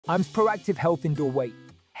Iams Proactive Health Indoor Weight.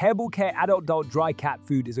 Hairball Care Adult Dry Cat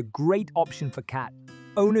Food is a great option for cat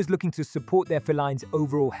owners looking to support their feline's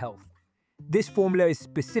overall health. This formula is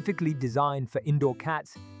specifically designed for indoor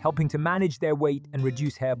cats, helping to manage their weight and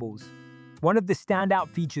reduce hairballs. One of the standout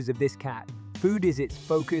features of this cat food is its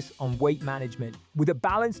focus on weight management. With a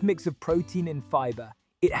balanced mix of protein and fiber,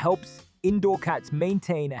 it helps indoor cats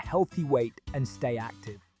maintain a healthy weight and stay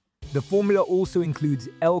active. The formula also includes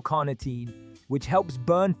L-carnitine, which helps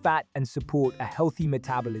burn fat and support a healthy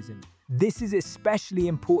metabolism. This is especially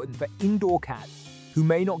important for indoor cats who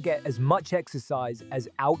may not get as much exercise as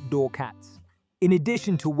outdoor cats. In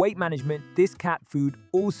addition to weight management, this cat food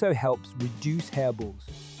also helps reduce hairballs.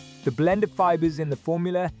 The blend of fibers in the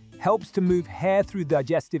formula helps to move hair through the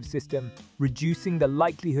digestive system, reducing the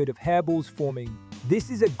likelihood of hairballs forming. This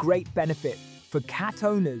is a great benefit for cat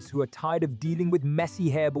owners who are tired of dealing with messy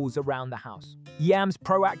hairballs around the house. Iams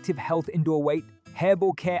Proactive Health Indoor Weight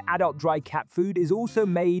Hairball Care Adult Dry Cat Food is also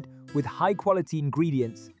made with high-quality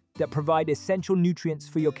ingredients that provide essential nutrients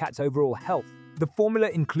for your cat's overall health. The formula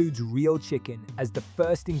includes real chicken as the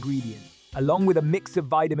first ingredient, along with a mix of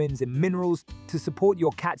vitamins and minerals to support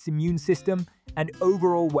your cat's immune system and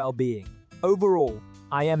overall well-being. Overall,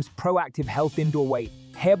 Iams Proactive Health Indoor Weight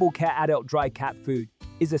Hairball Care Adult Dry Cat Food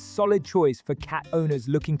is a solid choice for cat owners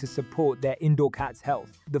looking to support their indoor cat's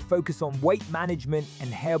health. The focus on weight management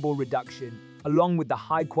and hairball reduction, along with the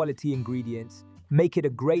high-quality ingredients, make it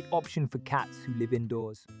a great option for cats who live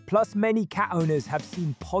indoors. Plus, many cat owners have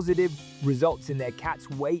seen positive results in their cat's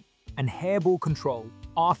weight and hairball control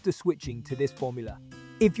after switching to this formula.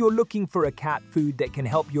 If you're looking for a cat food that can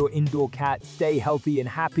help your indoor cat stay healthy and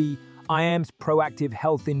happy, Iams Proactive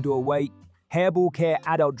Health Indoor Weight Hairball Care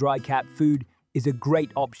Adult Dry Cat Food is a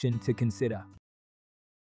great option to consider.